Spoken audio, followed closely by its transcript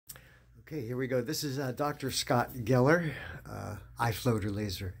Okay, here we go. This is Dr. Scott Geller, eye floater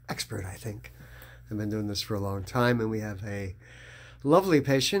laser expert, I think. I've been doing this for a long time, and we have a lovely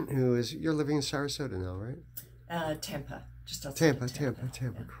patient who is, you're living in Sarasota now, right? Tampa, just outside Tampa,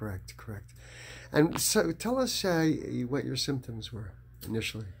 Yeah. correct. And so tell us what your symptoms were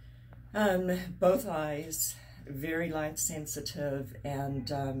initially. Both eyes, very light sensitive,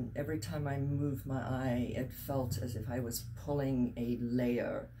 and every time I moved my eye, it felt as if I was pulling a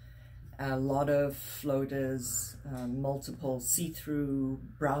layer. A lot of floaters, multiple see-through,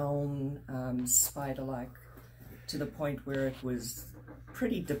 brown, spider-like, to the point where it was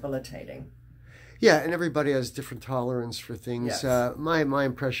pretty debilitating. Yeah, and everybody has different tolerance for things. Yes. My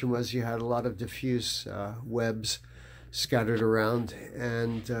impression was you had a lot of diffuse webs scattered around,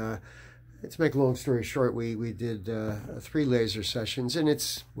 and to make a long story short, we did 3 laser sessions, and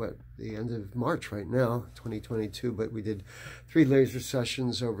it's the end of March right now, 2022, but we did 3 laser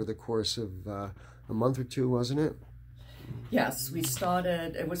sessions over the course of a month or 2, wasn't it? Yes, we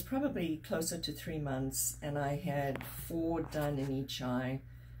started, it was probably closer to 3 months, and I had 4 done in each eye,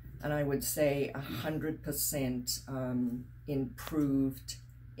 and I would say 100% improved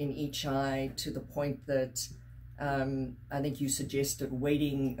in each eye, to the point that I think you suggested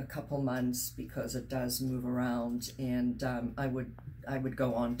waiting a couple months because it does move around, and I would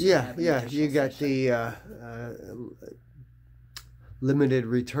go on to have an additional you got session. the limited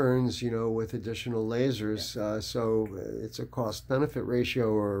returns, with additional lasers. So it's a cost-benefit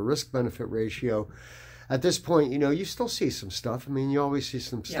ratio or a risk-benefit ratio. At this point, you still see some stuff. I mean, you always see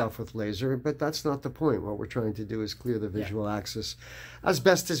some stuff with laser, but that's not the point. What we're trying to do is clear the visual axis as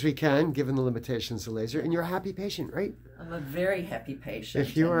best as we can, given the limitations of laser. And you're a happy patient, right? I'm a very happy patient.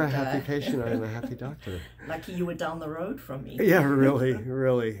 If you are a happy patient, I am a happy doctor. Lucky you were down the road from me. Yeah,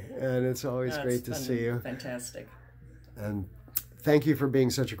 really. And it's always great to see you. Fantastic. And thank you for being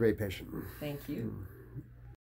such a great patient. Thank you.